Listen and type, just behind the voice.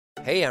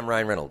Hey, I'm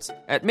Ryan Reynolds.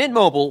 At Mint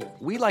Mobile,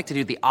 we like to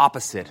do the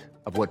opposite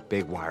of what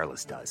Big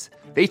Wireless does.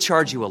 They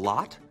charge you a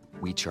lot,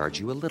 we charge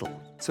you a little.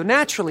 So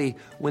naturally,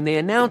 when they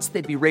announced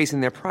they'd be raising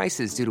their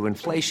prices due to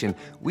inflation,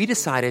 we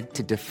decided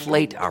to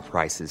deflate our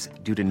prices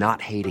due to not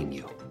hating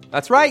you.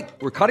 That's right.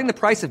 We're cutting the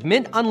price of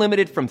Mint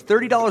Unlimited from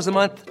 $30 a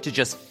month to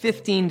just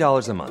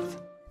 $15 a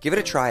month. Give it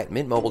a try at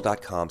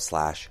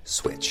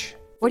mintmobile.com/switch.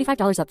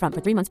 $45 up front for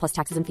 3 months plus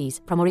taxes and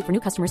fees. Promo rate for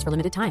new customers for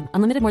limited time.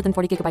 Unlimited more than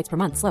 40 gigabytes per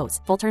month. Slows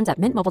full terms at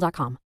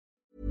mintmobile.com.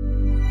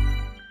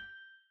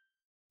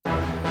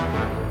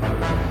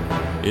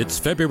 It's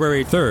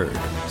February 3rd,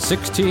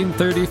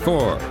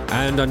 1634,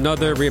 and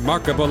another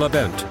remarkable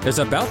event is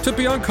about to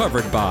be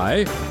uncovered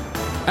by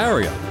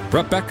Ariel,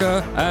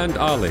 Rebecca, and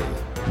Ollie,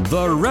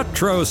 the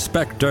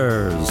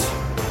Retrospectors.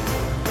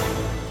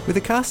 With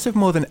a cast of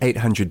more than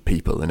 800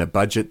 people and a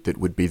budget that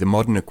would be the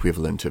modern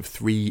equivalent of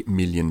 £3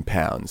 million,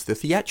 the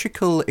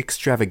theatrical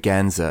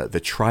extravaganza The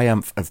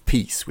Triumph of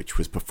Peace, which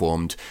was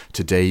performed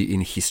today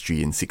in history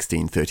in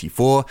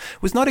 1634,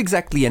 was not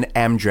exactly an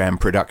Amdram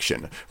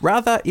production.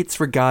 Rather, it's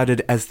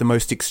regarded as the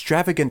most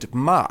extravagant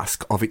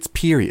masque of its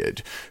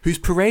period, whose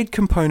parade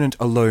component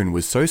alone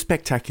was so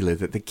spectacular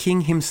that the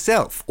king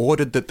himself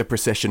ordered that the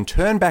procession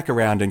turn back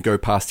around and go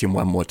past him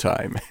one more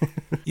time.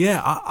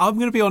 Yeah, I'm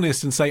going to be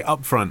honest and say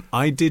up front,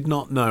 I did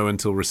not know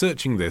until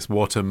researching this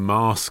what a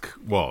masque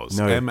was.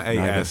 No,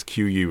 Masque.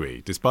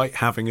 Despite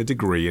having a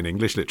degree in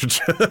English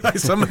literature, I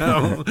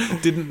somehow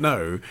didn't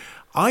know.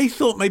 I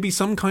thought maybe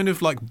some kind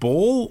of like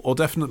ball or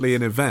definitely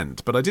an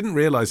event, but I didn't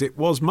realise it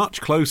was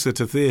much closer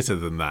to theatre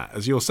than that.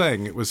 As you're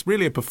saying, it was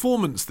really a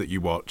performance that you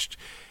watched.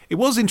 It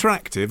was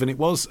interactive and it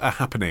was a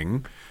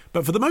happening,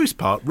 but for the most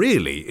part,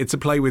 really, it's a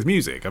play with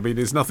music. I mean,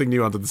 it's nothing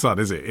new under the sun,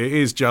 is it? It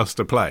is just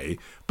a play,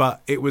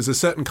 but it was a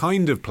certain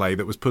kind of play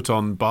that was put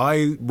on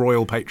by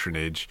royal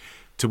patronage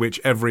to which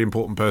every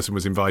important person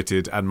was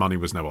invited and money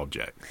was no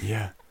object.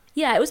 Yeah.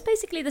 Yeah, it was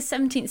basically the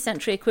 17th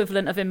century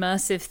equivalent of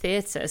immersive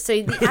theatre.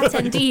 So the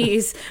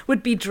attendees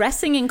would be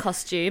dressing in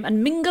costume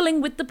and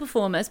mingling with the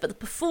performers, but the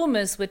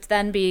performers would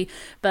then be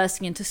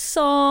bursting into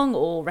song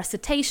or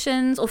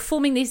recitations or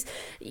forming these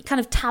kind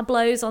of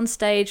tableaus on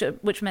stage,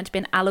 which were meant to be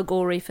an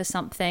allegory for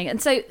something.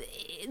 And so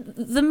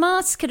the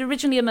masque had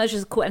originally emerged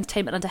as a court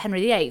entertainment under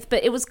Henry VIII,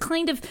 but it was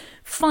kind of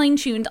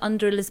fine-tuned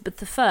under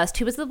Elizabeth I,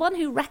 who was the one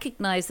who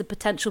recognised the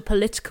potential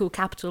political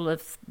capital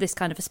of this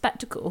kind of a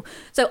spectacle.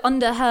 So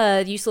under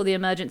her, you saw the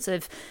emergence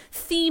of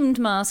themed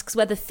masks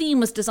where the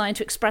theme was designed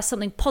to express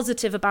something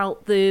positive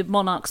about the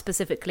monarch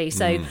specifically.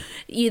 So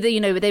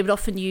either, they would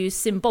often use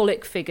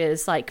symbolic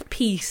figures like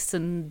peace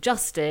and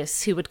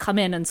justice who would come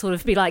in and sort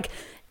of be like,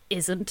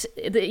 isn't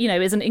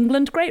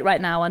England great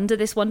right now under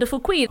this wonderful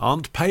queen?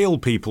 Aren't pale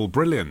people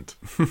brilliant?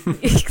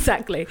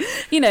 Exactly.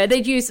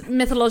 They'd use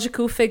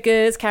mythological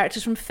figures,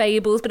 characters from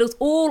fables, but it was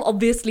all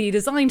obviously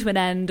designed to an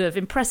end of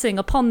impressing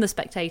upon the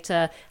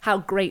spectator how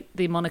great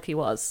the monarchy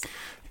was.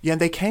 Yeah,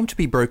 and they came to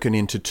be broken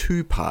into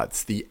two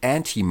parts. The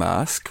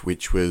anti-masque,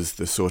 which was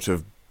the sort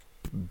of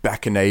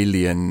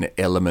bacchanalian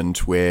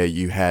element where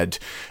you had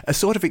a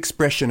sort of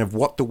expression of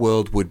what the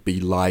world would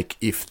be like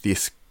if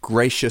this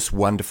gracious,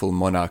 wonderful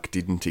monarch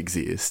didn't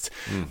exist,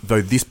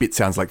 though this bit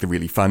sounds like the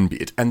really fun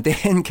bit. And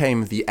then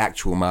came the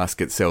actual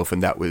masque itself,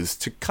 and that was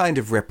to kind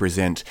of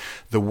represent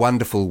the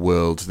wonderful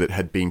world that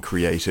had been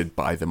created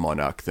by the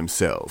monarch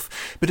themselves.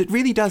 But it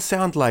really does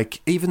sound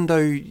like, even though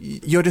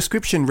your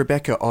description,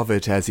 Rebecca, of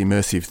it as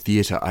immersive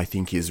theatre, I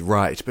think is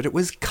right, but it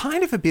was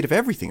kind of a bit of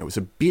everything. It was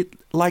a bit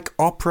like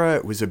opera,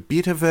 it was a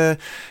bit of a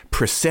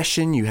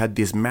procession. You had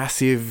this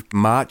massive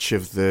march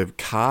of the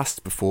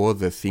cast before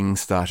the thing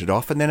started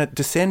off, and then it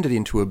descended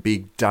into a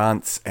big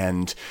dance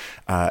and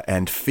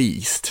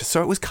feast.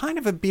 So it was kind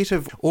of a bit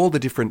of all the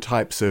different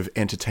types of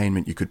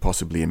entertainment you could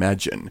possibly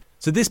imagine.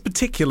 So this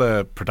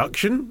particular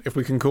production, if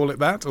we can call it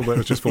that, although it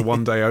was just for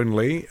one day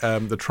only,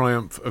 The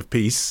Triumph of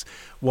Peace,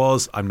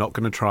 was, I'm not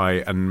going to try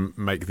and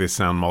make this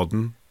sound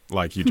modern,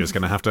 like you're just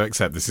going to have to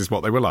accept this is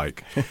what they were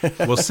like,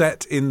 was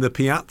set in the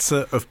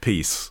Piazza of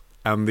Peace.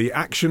 And the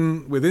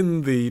action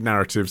within the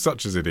narrative,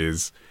 such as it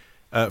is,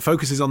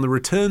 focuses on the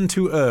return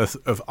to Earth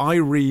of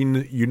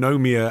Irene,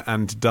 Eunomia,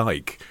 and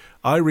Dyke.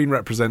 Irene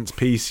represents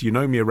peace,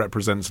 Eunomia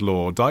represents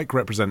law, Dyke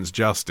represents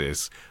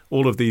justice,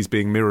 all of these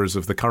being mirrors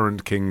of the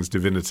current king's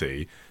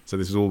divinity. So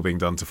this is all being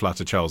done to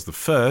flatter Charles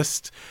I.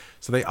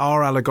 So they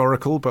are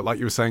allegorical, but like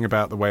you were saying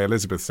about the way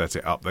Elizabeth set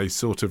it up, they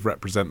sort of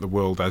represent the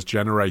world as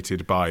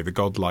generated by the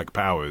godlike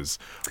powers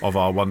of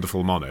our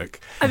wonderful monarch.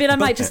 I mean, I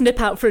might just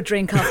nip out for a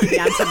drink after the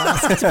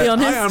anti-mask, to be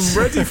honest. I am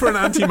ready for an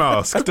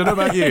anti-mask. Don't know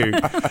about you.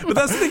 But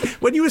that's the thing.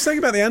 When you were saying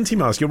about the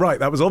anti-mask, you're right,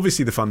 that was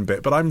obviously the fun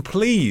bit, but I'm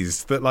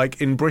pleased that,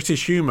 like, in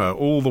British humour,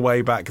 all the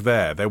way back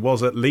there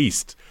was at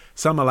least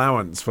some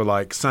allowance for,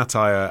 like,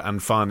 satire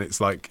and fun. It's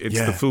like, it's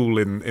the fool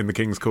in the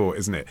king's court,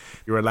 isn't it?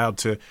 You're allowed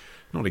to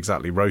not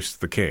exactly roast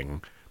the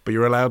king, but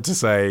you're allowed to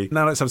say,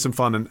 now let's have some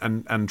fun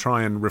and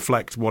try and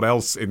reflect what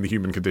else in the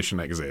human condition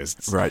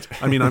exists. Right.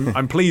 I mean,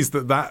 I'm pleased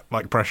that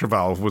like pressure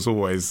valve was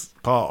always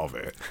part of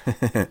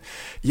it.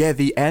 Yeah,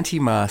 the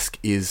anti-mask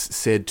is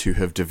said to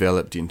have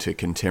developed into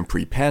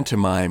contemporary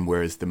pantomime,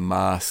 whereas the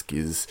mask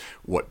is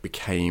what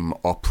became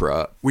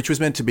opera, which was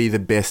meant to be the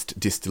best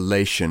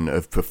distillation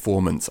of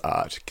performance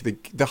art,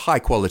 the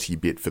high-quality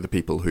bit for the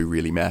people who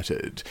really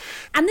mattered.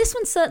 And this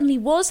one certainly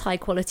was high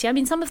quality. I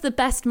mean, some of the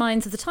best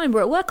minds of the time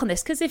were at work on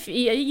this, because if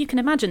you can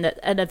imagine that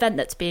an event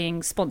that's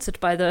being sponsored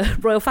by the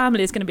royal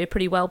family is going to be a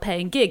pretty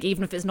well-paying gig,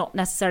 even if it's not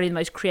necessarily the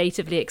most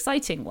creatively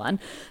exciting one.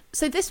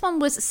 So this one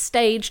was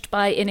staged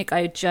by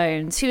Inigo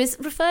Jones, who is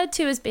referred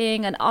to as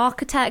being an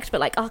architect,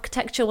 but like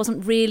architecture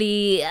wasn't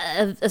really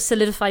a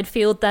solidified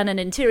field then, and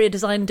interior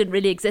design didn't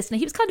really exist. And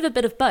he was kind of a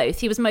bit of both.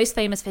 He was most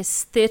famous for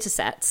his theatre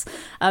sets.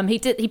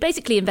 He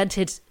basically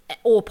invented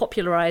or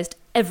popularised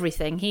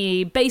everything.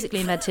 He basically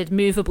invented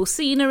movable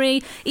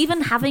scenery,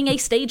 even having a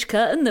stage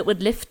curtain that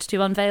would lift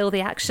to unveil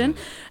the action.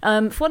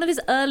 For one of his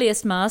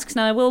earliest masks,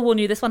 now I will warn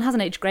you, this one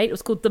hasn't aged great. It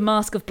was called the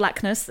Masque of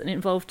Blackness, and it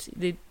involved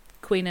the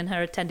Queen and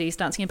her attendees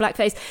dancing in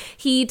blackface.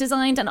 He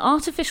designed an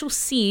artificial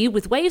sea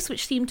with waves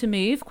which seemed to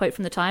move, quote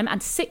from the time,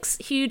 and 6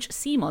 huge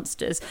sea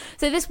monsters.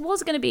 So this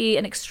was going to be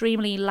an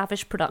extremely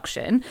lavish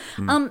production.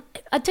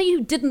 I'd tell you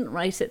who didn't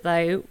write it,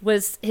 though,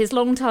 was his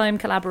longtime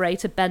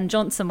collaborator, Ben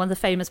Jonson, one of the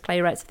famous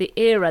playwrights of the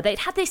era. They'd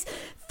had this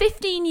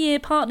 15-year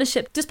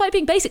partnership. Despite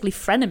being basically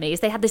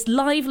frenemies, they had this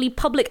lively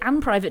public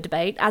and private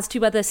debate as to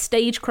whether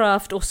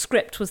stagecraft or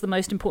script was the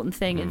most important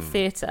thing in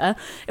theatre.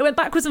 It went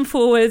backwards and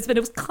forwards, but it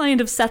was kind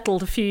of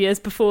settled a few years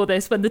before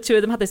this, when the two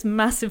of them had this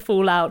massive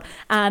fallout,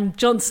 and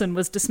Johnson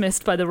was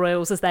dismissed by the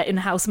royals as their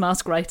in-house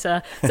mask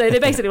writer. So they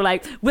basically were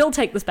like, we'll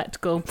take the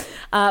spectacle,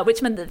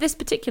 which meant that this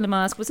particular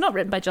mask was not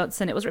written by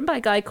Johnson. It was written by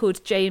a guy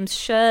called James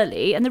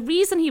Shirley, and the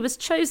reason he was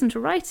chosen to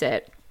write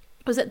it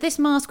was that this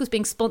masque was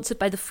being sponsored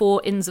by the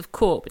 4 Inns of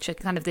Court, which are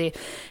kind of the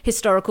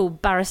historical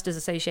barristers'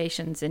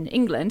 associations in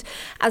England,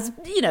 as,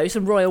 you know,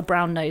 some royal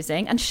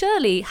brown-nosing. And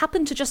Shirley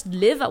happened to just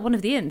live at one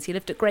of the inns. He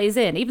lived at Gray's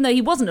Inn. Even though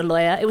he wasn't a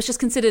lawyer, it was just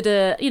considered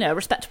a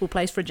respectable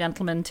place for a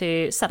gentleman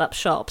to set up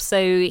shop.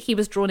 So he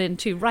was drawn in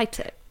to write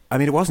it. I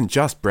mean, it wasn't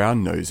just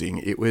brown-nosing,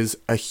 it was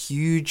a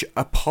huge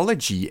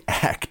apology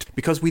act,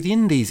 because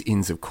within these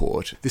Inns of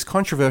Court, this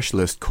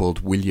controversialist called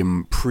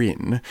William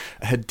Prynne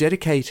had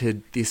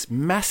dedicated this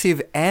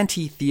massive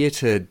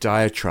anti-theatre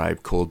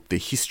diatribe called the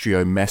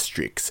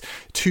Histriomastrix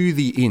to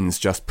the inns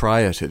just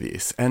prior to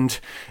this, and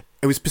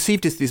it was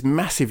perceived as this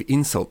massive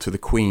insult to the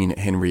Queen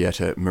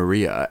Henrietta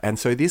Maria, and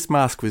so this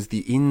masque was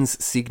the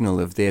inn's signal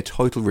of their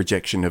total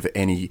rejection of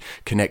any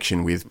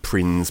connection with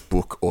Prynne's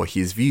book or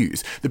his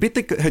views. The bit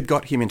that had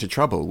got him into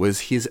trouble was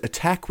his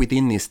attack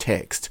within this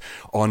text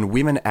on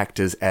women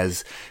actors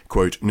as,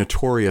 quote,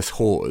 notorious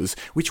whores,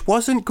 which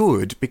wasn't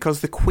good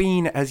because the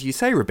Queen, as you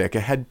say,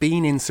 Rebecca, had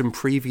been in some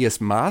previous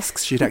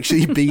masques. She'd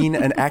actually been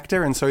an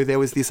actor, and so there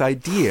was this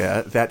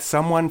idea that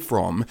someone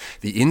from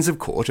the Inns of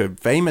Court, a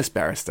famous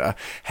barrister,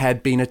 had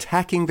been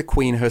attacking the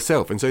Queen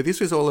herself. And so this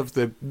was all of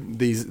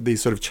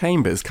these sort of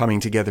chambers coming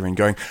together and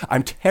going,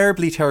 I'm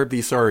terribly,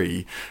 terribly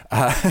sorry,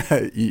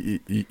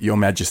 Your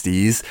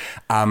Majesties.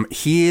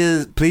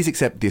 Here, please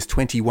accept this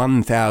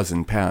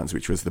 £21,000,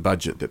 which was the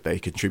budget that they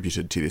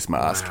contributed to this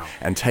masque,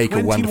 and take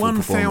a wonderful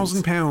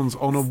performance.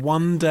 £21,000 on a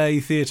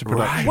one-day theatre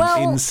production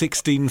in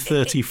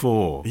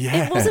 1634.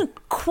 Yeah. It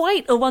wasn't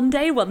quite a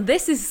one-day one.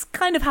 This is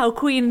kind of how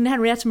Queen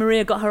Henrietta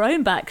Maria got her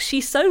own back.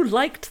 She so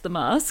liked the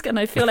masque, and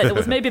I feel like there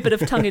was maybe a bit of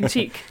tongue-in-cheek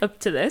up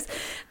to this,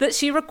 that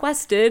she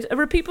requested a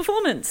repeat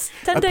performance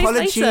 10 days later.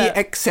 Apology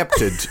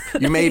accepted.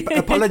 You may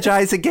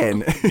apologise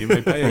again. You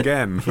may pay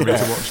again for me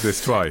to watch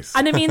this twice.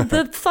 And I mean,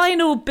 the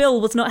final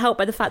bill was not helped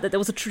by the fact that there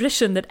was a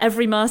tradition that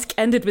every masque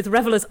ended with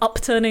revellers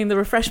upturning the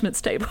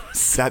refreshments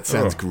tables. That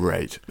sounds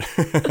great.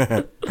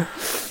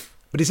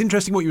 But it's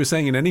interesting what you were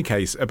saying in any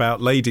case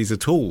about ladies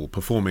at all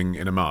performing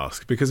in a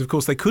masque, because of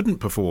course they couldn't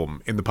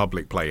perform in the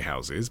public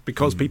playhouses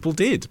because people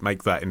did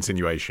make that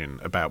insinuation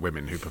about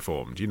women who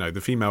performed. You know,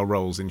 the female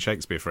roles in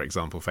Shakespeare, for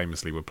example,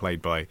 famously were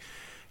played by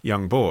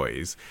young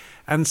boys.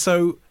 And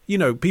so, you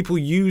know, people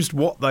used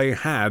what they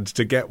had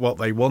to get what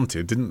they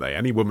wanted, didn't they?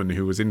 Any woman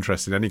who was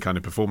interested in any kind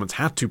of performance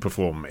had to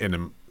perform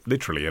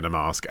literally in a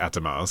masque, at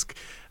a masque,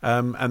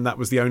 and that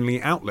was the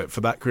only outlet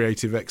for that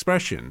creative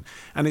expression.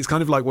 And it's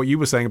kind of like what you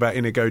were saying about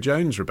Inigo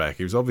Jones, Rebecca.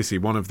 He was obviously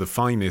one of the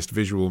finest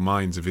visual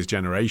minds of his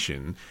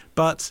generation,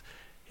 but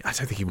I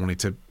don't think he wanted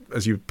to,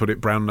 as you put it,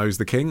 brown-nose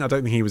the king. I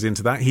don't think he was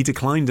into that. He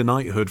declined a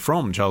knighthood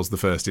from Charles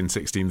I in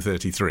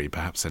 1633,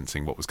 perhaps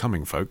sensing what was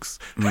coming, folks.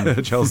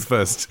 Charles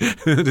I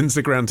didn't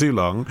stick around too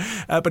long,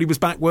 but he was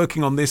back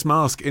working on this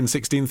masque in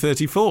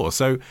 1634.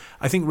 So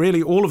I think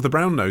really all of the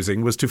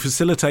brown-nosing was to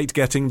facilitate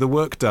getting the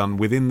work done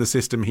within the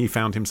system he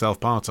found himself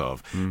part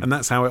of. And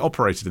that's how it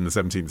operated in the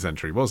 17th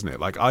century, wasn't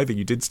it? Like, either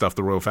you did stuff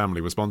the royal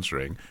family was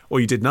sponsoring, or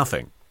you did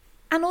nothing.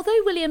 And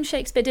although William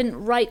Shakespeare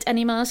didn't write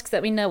any masks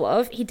that we know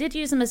of, he did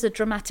use them as a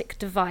dramatic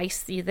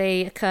device.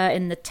 They occur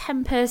in The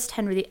Tempest,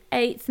 Henry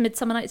VIII,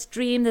 Midsummer Night's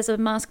Dream. There's a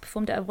mask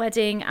performed at a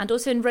wedding, and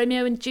also in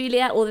Romeo and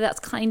Juliet, although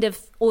that's kind of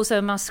also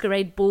a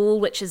masquerade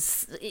ball, which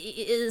is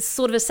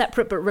sort of a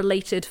separate but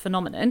related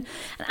phenomenon.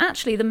 And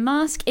actually, the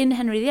mask in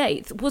Henry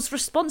VIII was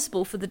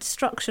responsible for the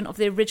destruction of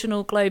the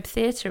original Globe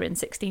Theatre in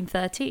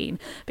 1613,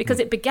 because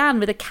it began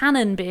with a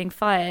cannon being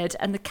fired,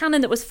 and the cannon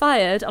that was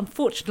fired,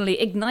 unfortunately,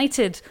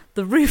 ignited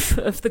the roof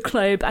of the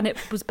Globe, and it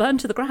was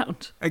burned to the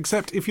ground.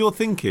 Except if you're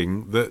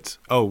thinking that,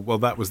 oh, well,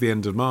 that was the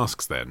end of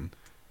masks then.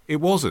 It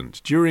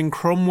wasn't. During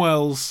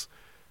Cromwell's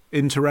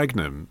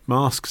interregnum,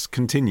 masks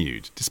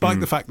continued.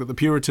 Despite the fact that the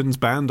Puritans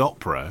banned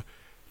opera,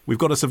 we've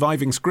got a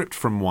surviving script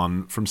from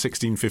one from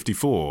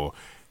 1654,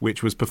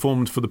 which was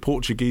performed for the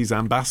Portuguese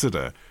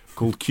ambassador,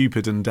 called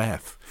Cupid and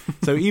Death.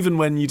 So even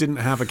when you didn't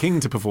have a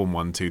king to perform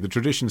one to, the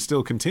tradition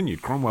still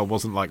continued. Cromwell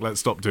wasn't like, let's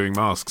stop doing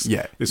masks.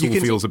 Yeah. This all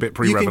feels a bit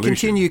pre-revolution. You can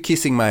continue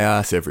kissing my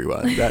ass,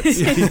 everyone. That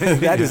is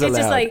allowed. It's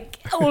just like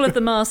all of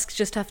the masks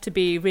just have to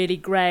be really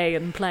grey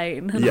and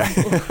plain. And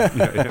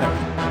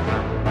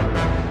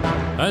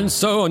And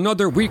so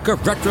another week of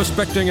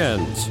retrospecting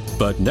ends.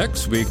 But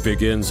next week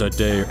begins a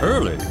day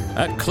early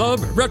at Club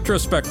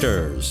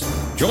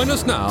Retrospectors. Join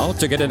us now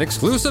to get an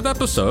exclusive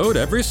episode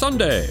every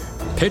Sunday.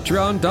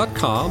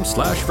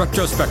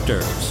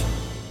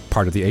 Patreon.com/retrospectors.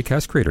 Part of the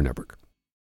Acast Creator Network.